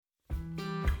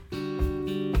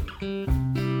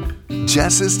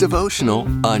Jess's devotional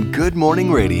on Good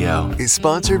Morning Radio is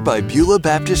sponsored by Beulah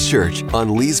Baptist Church on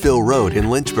Leesville Road in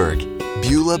Lynchburg.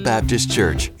 Beulah Baptist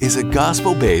Church is a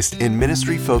gospel-based and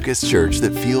ministry-focused church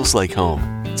that feels like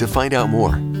home. To find out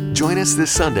more, join us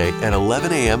this Sunday at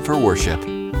 11 a.m. for worship.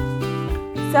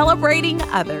 Celebrating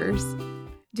others.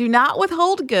 Do not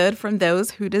withhold good from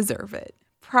those who deserve it.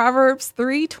 Proverbs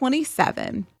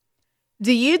 3:27.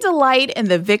 Do you delight in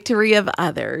the victory of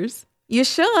others? You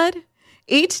should.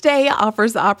 Each day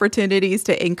offers opportunities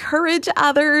to encourage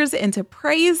others and to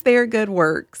praise their good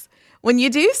works. When you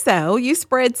do so, you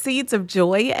spread seeds of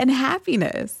joy and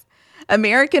happiness.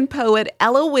 American poet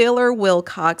Ella Wheeler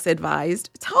Wilcox advised,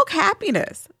 "Talk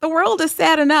happiness. The world is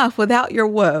sad enough without your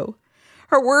woe."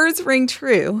 Her words ring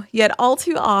true, yet all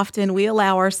too often we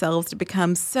allow ourselves to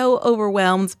become so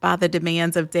overwhelmed by the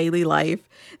demands of daily life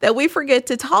that we forget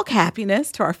to talk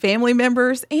happiness to our family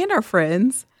members and our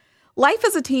friends. Life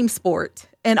is a team sport,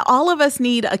 and all of us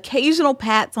need occasional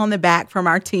pats on the back from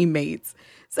our teammates.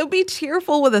 So be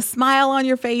cheerful with a smile on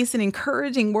your face and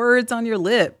encouraging words on your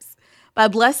lips. By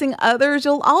blessing others,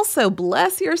 you'll also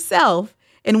bless yourself.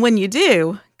 And when you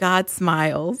do, God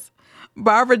smiles.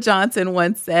 Barbara Johnson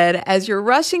once said, "As you're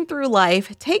rushing through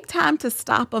life, take time to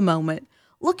stop a moment,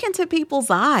 look into people's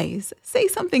eyes, say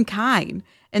something kind,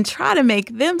 and try to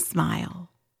make them smile."